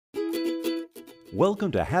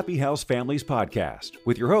Welcome to Happy House Families Podcast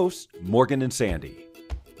with your hosts, Morgan and Sandy.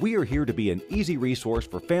 We are here to be an easy resource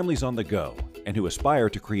for families on the go and who aspire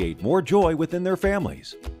to create more joy within their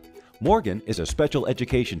families. Morgan is a special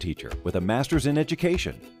education teacher with a master's in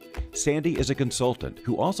education. Sandy is a consultant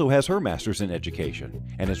who also has her master's in education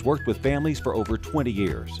and has worked with families for over 20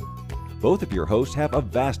 years. Both of your hosts have a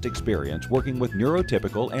vast experience working with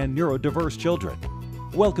neurotypical and neurodiverse children.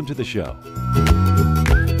 Welcome to the show.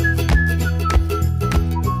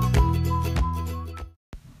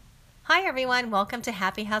 Hi everyone, welcome to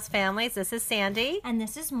Happy House Families. This is Sandy. And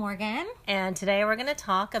this is Morgan. And today we're going to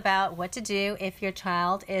talk about what to do if your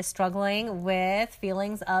child is struggling with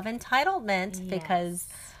feelings of entitlement, because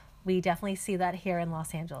we definitely see that here in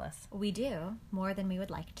Los Angeles. We do, more than we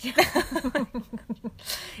would like to.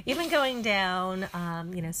 Even going down,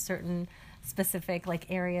 certain specific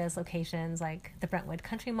areas, locations like the Brentwood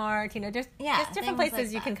Country Mart, there's different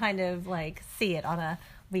places you can kind of see it on a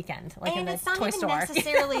weekend, in the toy store. And it's not even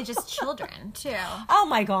necessarily just children, too. Oh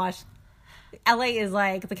my gosh. LA is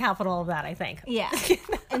the capital of that, I think. Yeah.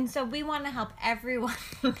 And so we want to help everyone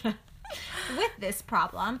with this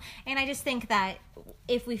problem. And I just think that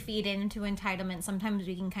if we feed into entitlement, sometimes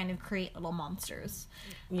we can kind of create little monsters.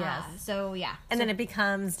 Yes. And then it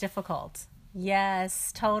becomes difficult.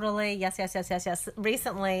 Yes, totally. Yes.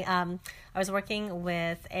 Recently, I was working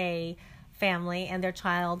with a family, and their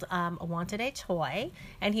child wanted a toy,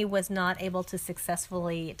 and he was not able to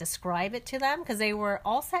successfully describe it to them because they were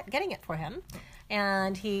all set getting it for him,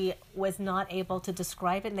 and he was not able to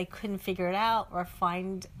describe it, and they couldn't figure it out or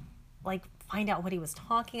find out what he was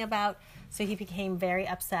talking about. So he became very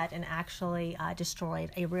upset and actually destroyed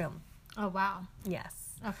a room. Oh, wow. Yes.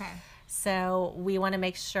 Okay. So we want to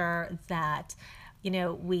make sure that,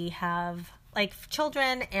 we have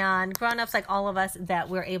children and grown-ups, all of us, that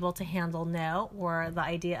we're able to handle no, or the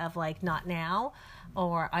idea of not now,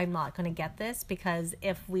 or I'm not going to get this, because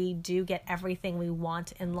if we do get everything we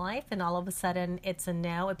want in life and all of a sudden it's a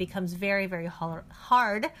no, it becomes very, very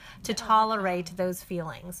hard to tolerate those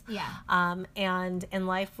feelings. Yeah. And in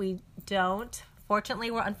life fortunately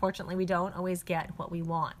or unfortunately, we don't always get what we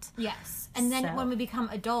want. Yes. And then when we become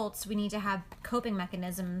adults, we need to have coping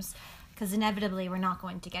mechanisms, because inevitably we're not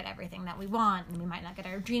going to get everything that we want, and we might not get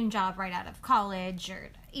our dream job right out of college, or,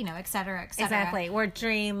 et cetera, et cetera. Exactly. Or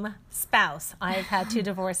dream spouse. I've had 2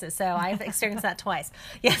 divorces, so I've experienced that twice.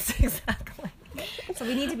 Yes, exactly. So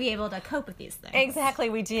we need to be able to cope with these things. Exactly,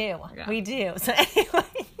 we do. Yeah. We do. So anyway.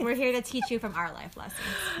 We're here to teach you from our life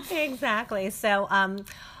lessons. Exactly. So,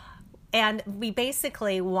 and we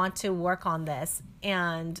basically want to work on this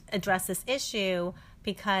and address this issue,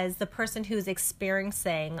 because the person who's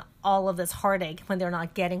experiencing all of this heartache when they're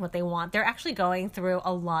not getting what they want, they're actually going through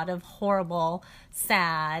a lot of horrible,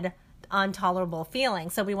 sad, intolerable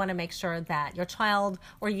feelings. So we want to make sure that your child,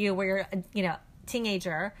 or you, where you're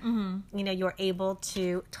teenager, you're able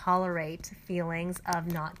to tolerate feelings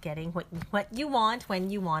of not getting what you want when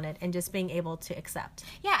you want it, and just being able to accept.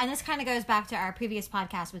 Yeah, and this kind of goes back to our previous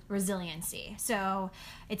podcast with resiliency. So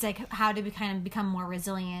it's how do we kind of become more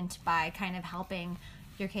resilient by kind of helping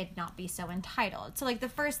your kid not be so entitled. So the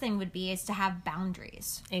first thing would be is to have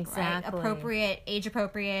boundaries. Exactly. Right? Appropriate, age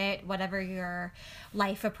appropriate, whatever your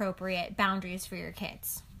life appropriate boundaries for your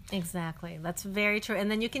kids. Exactly. That's very true.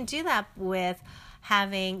 And then you can do that with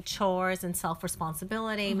having chores and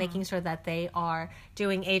self-responsibility, making sure that they are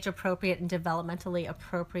doing age-appropriate and developmentally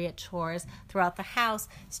appropriate chores throughout the house,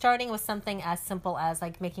 starting with something as simple as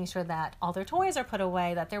making sure that all their toys are put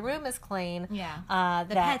away, that their room is clean. Yeah.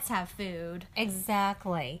 The pets have food.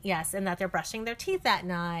 Exactly. Yes. And that they're brushing their teeth at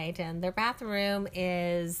night, and their bathroom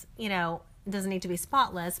is, doesn't need to be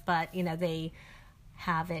spotless, but, they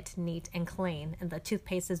have it neat and clean, and the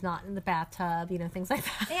toothpaste is not in the bathtub, things like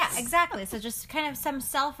that. Yeah, exactly. So just kind of some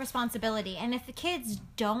self-responsibility. And if the kids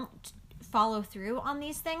don't follow through on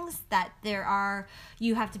these things,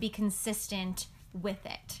 you have to be consistent with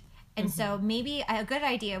it. And so maybe a good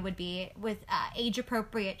idea would be with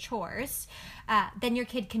age-appropriate chores, then your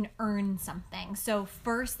kid can earn something. So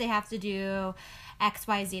first they have to do X,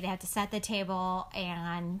 Y, Z. They have to set the table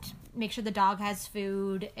and make sure the dog has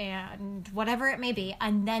food and whatever it may be.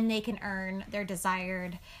 And then they can earn their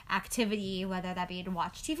desired activity, whether that be to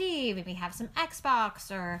watch TV, maybe have some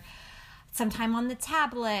Xbox, or some time on the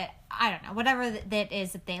tablet. I don't know, whatever that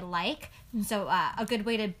is that they like. And so a good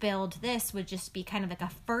way to build this would just be kind of a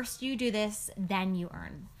first you do this, then you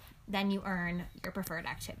earn your preferred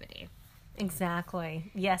activity.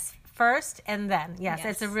 Exactly. Yes. First and then. Yes.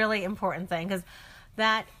 It's a really important thing, because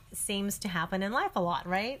that seems to happen in life a lot,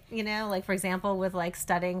 right? You know, like for example, with like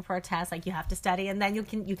studying for a test, like you have to study and then you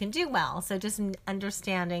can do well. So just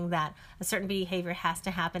understanding that a certain behavior has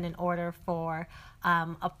to happen in order for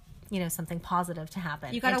something positive to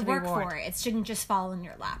happen. You got to work for it. It shouldn't just fall in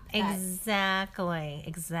your lap. Exactly.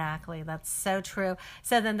 That's so true.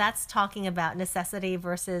 So then that's talking about necessity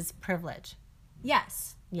versus privilege.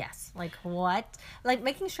 Yes. Like what? Like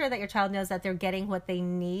making sure that your child knows that they're getting what they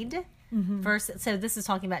need. Versus, so this is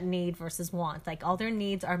talking about need versus want. Like all their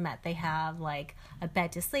needs are met. They have like a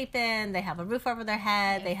bed to sleep in. They have a roof over their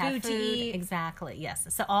head. They have food to eat. Exactly. Yes.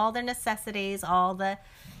 So all their necessities, all the,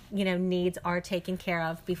 needs are taken care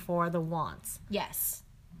of before the wants. Yes.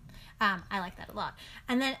 I like that a lot.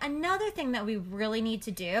 And then another thing that we really need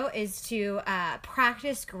to do is to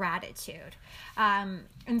practice gratitude.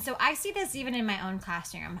 And so I see this even in my own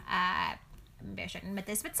classroom. Maybe I shouldn't admit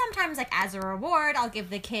this, but sometimes like as a reward, I'll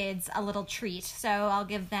give the kids a little treat. So I'll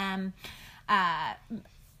give them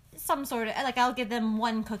some sort of, like I'll give them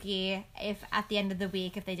one cookie if at the end of the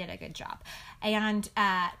week, if they did a good job. And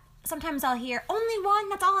sometimes I'll hear, only one,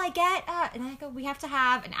 that's all I get. And I go, we have to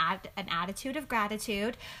have an attitude of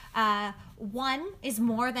gratitude. One is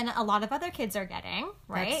more than a lot of other kids are getting,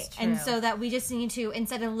 right? That's true. And so that we just need to,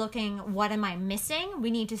 instead of looking, what am I missing? We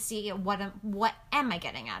need to see what am I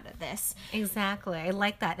getting out of this? Exactly. I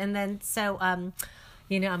like that. And then, so, I'm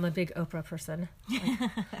a big Oprah person.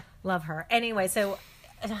 Love her. Anyway, so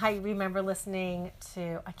I remember listening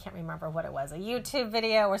to, I can't remember what it was, a YouTube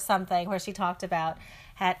video or something where she talked about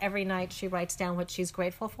how every night she writes down what she's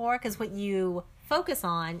grateful for, because what you focus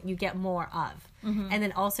on, you get more of. And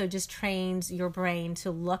then also just trains your brain to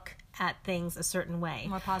look at things a certain way.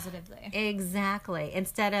 More positively. Exactly.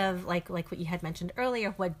 Instead of like what you had mentioned earlier,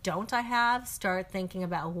 what don't I have? Start thinking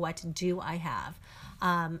about what do I have?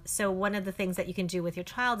 So one of the things that you can do with your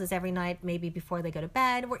child is every night, maybe before they go to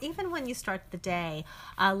bed, or even when you start the day,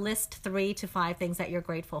 list 3 to 5 things that you're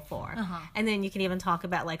grateful for. And then you can even talk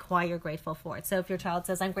about like why you're grateful for it. So if your child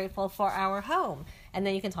says, I'm grateful for our home, and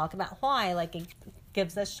then you can talk about why, like it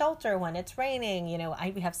gives us shelter when it's raining.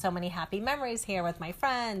 We have so many happy memories here with my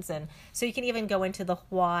friends. And so you can even go into the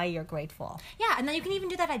why you're grateful. Yeah, and then you can even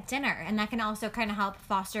do that at dinner, and that can also kind of help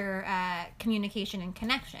foster communication and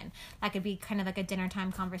connection. That could be kind of like a dinner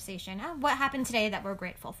time conversation. What happened today that we're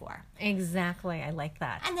grateful for? Exactly. I like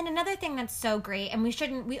that. And then another thing that's so great, and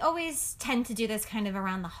we always tend to do this kind of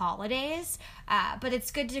around the holidays, but it's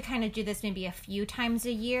good to kind of do this maybe a few times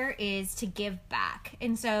a year, is to give back.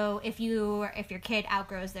 And so if your kid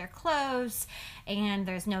outgrows their clothes and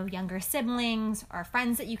there's no younger siblings or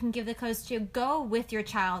friends that you can give the clothes to, go with your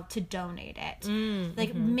child to donate it.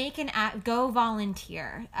 Make go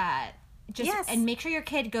volunteer. And make sure your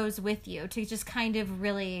kid goes with you to just kind of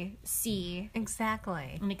really see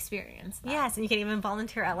exactly and experience that. Yes, and you can even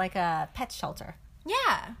volunteer at like a pet shelter.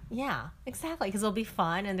 Yeah, exactly, because it'll be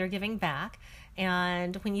fun and they're giving back.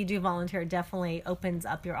 And when you do volunteer, it definitely opens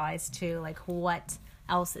up your eyes to like what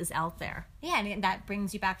else is out there. Yeah, and that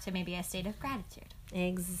brings you back to maybe a state of gratitude.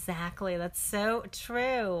 Exactly. That's so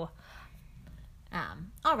true.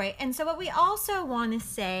 All right. And so what we also want to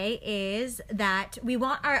say is that we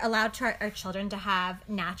want our children to have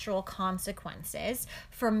natural consequences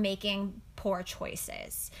for making poor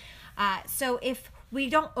choices. So if we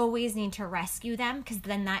don't always need to rescue them, because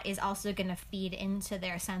then that is also going to feed into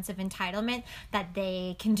their sense of entitlement that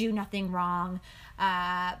they can do nothing wrong.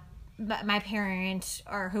 But my parent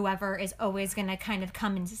or whoever is always going to kind of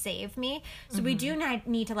come and save me. So we do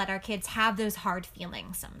need to let our kids have those hard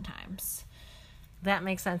feelings sometimes. That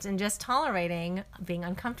makes sense. And just tolerating being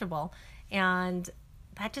uncomfortable. And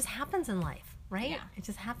that just happens in life, right? Yeah. It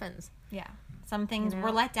just happens. Yeah. Some things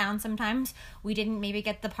were let down sometimes. We didn't maybe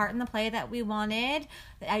get the part in the play that we wanted.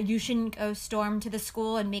 You shouldn't go storm to the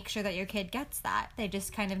school and make sure that your kid gets that. They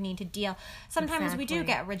just kind of need to deal. Sometimes we do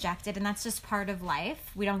get rejected, and that's just part of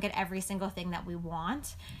life. We don't get every single thing that we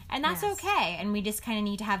want, and that's okay. And we just kind of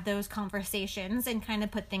need to have those conversations and kind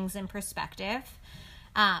of put things in perspective.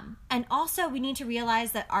 And also, we need to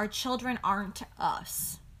realize that our children aren't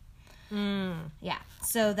us. Yeah.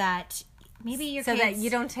 So that maybe your kids... So that you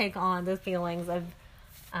don't take on those feelings of...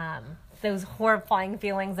 those horrifying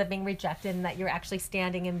feelings of being rejected, and that you're actually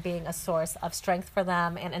standing and being a source of strength for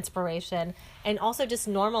them and inspiration, and also just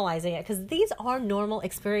normalizing it, because these are normal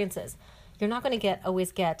experiences. You're not going to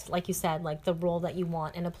always get, like you said, like the role that you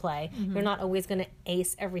want in a play. You're not always going to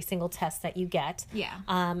ace every single test that you get. Yeah.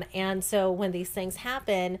 And so when these things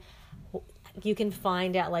happen, you can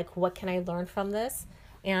find out, like, what can I learn from this?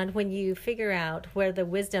 And when you figure out where the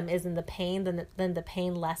wisdom is in the pain, then the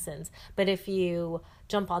pain lessens. But if you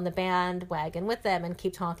jump on the bandwagon with them and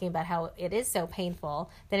keep talking about how it is so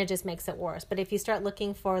painful, then it just makes it worse. But if you start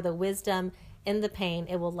looking for the wisdom in the pain,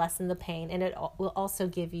 it will lessen the pain, and it will also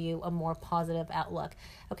give you a more positive outlook.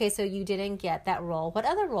 Okay, so you didn't get that role. What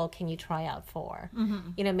other role can you try out for?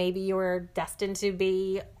 Maybe you're destined to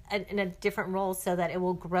be in a different role so that it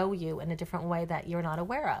will grow you in a different way that you're not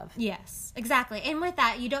aware of. Yes, exactly. And with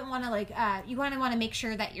that, you don't want to you want to make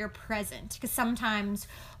sure that you're present, because sometimes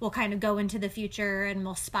we'll kind of go into the future and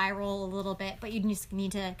we'll spiral a little bit, but you just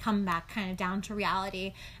need to come back kind of down to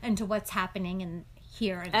reality and to what's happening in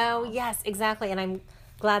here and now. Oh, yes, exactly. And I'm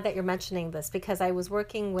glad that you're mentioning this, because I was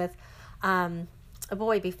working with a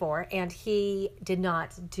boy before, and he did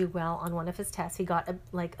not do well on one of his tests. He got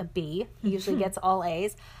a B. He usually gets all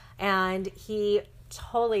A's. And he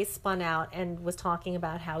totally spun out and was talking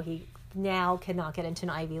about how he now cannot get into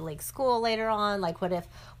an Ivy League school later on. Like,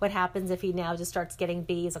 what happens if he now just starts getting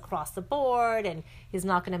B's across the board, and he's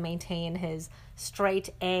not going to maintain his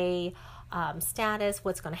straight A status?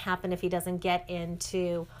 What's going to happen if he doesn't get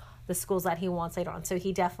into the schools that he wants later on? So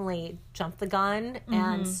he definitely jumped the gun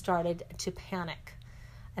and started to panic.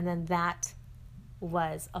 And then that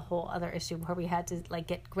was a whole other issue where we had to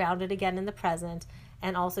get grounded again in the present,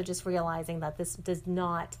 and also just realizing that this does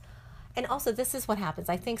not. And also, this is what happens.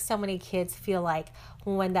 I think so many kids feel like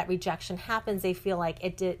when that rejection happens, they feel like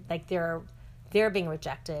they're being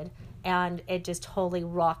rejected, and it just totally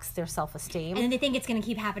rocks their self-esteem. And they think it's going to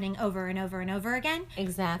keep happening over and over and over again.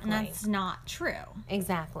 Exactly. And that's not true.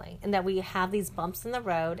 Exactly. And that we have these bumps in the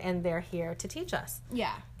road, and they're here to teach us.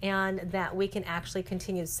 Yeah. And that we can actually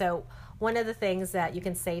continue. So one of the things that you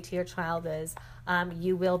can say to your child is,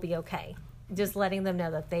 you will be okay. Just letting them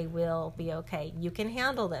know that they will be okay. You can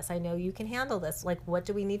handle this. I know you can handle this. What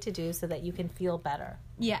do we need to do so that you can feel better?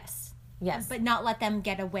 Yes. Yes. But not let them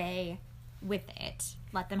get away with it.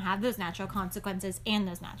 Let them have those natural consequences and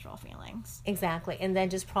those natural feelings. Exactly. And then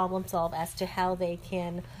just problem solve as to how they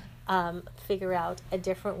can figure out a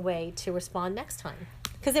different way to respond next time.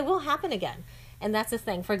 Because it will happen again. And that's the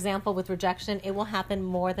thing. For example, with rejection, it will happen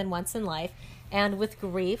more than once in life. And with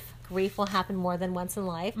grief will happen more than once in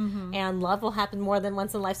life. And love will happen more than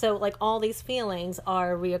once in life. So all these feelings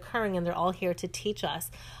are reoccurring, and they're all here to teach us.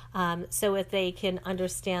 So if they can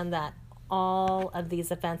understand that all of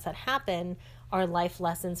these events that happen are life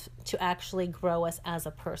lessons to actually grow us as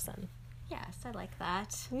a person. Yes, I like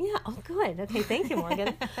that. Yeah, oh good. Okay, thank you,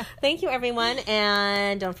 Morgan. Thank you, everyone.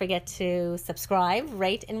 And don't forget to subscribe,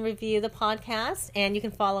 rate, and review the podcast. And you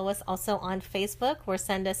can follow us also on Facebook, or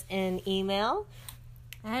send us an email.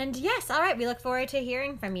 And yes, all right, we look forward to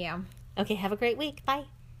hearing from you. Okay, have a great week. Bye.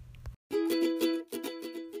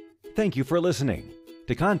 Thank you for listening.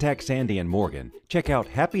 To contact Sandy and Morgan, check out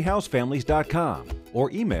happyhousefamilies.com or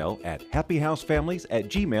email at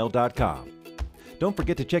happyhousefamilies@gmail.com. Don't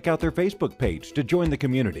forget to check out their Facebook page to join the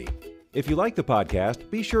community. If you like the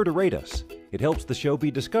podcast, be sure to rate us. It helps the show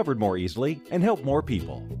be discovered more easily and help more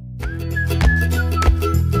people.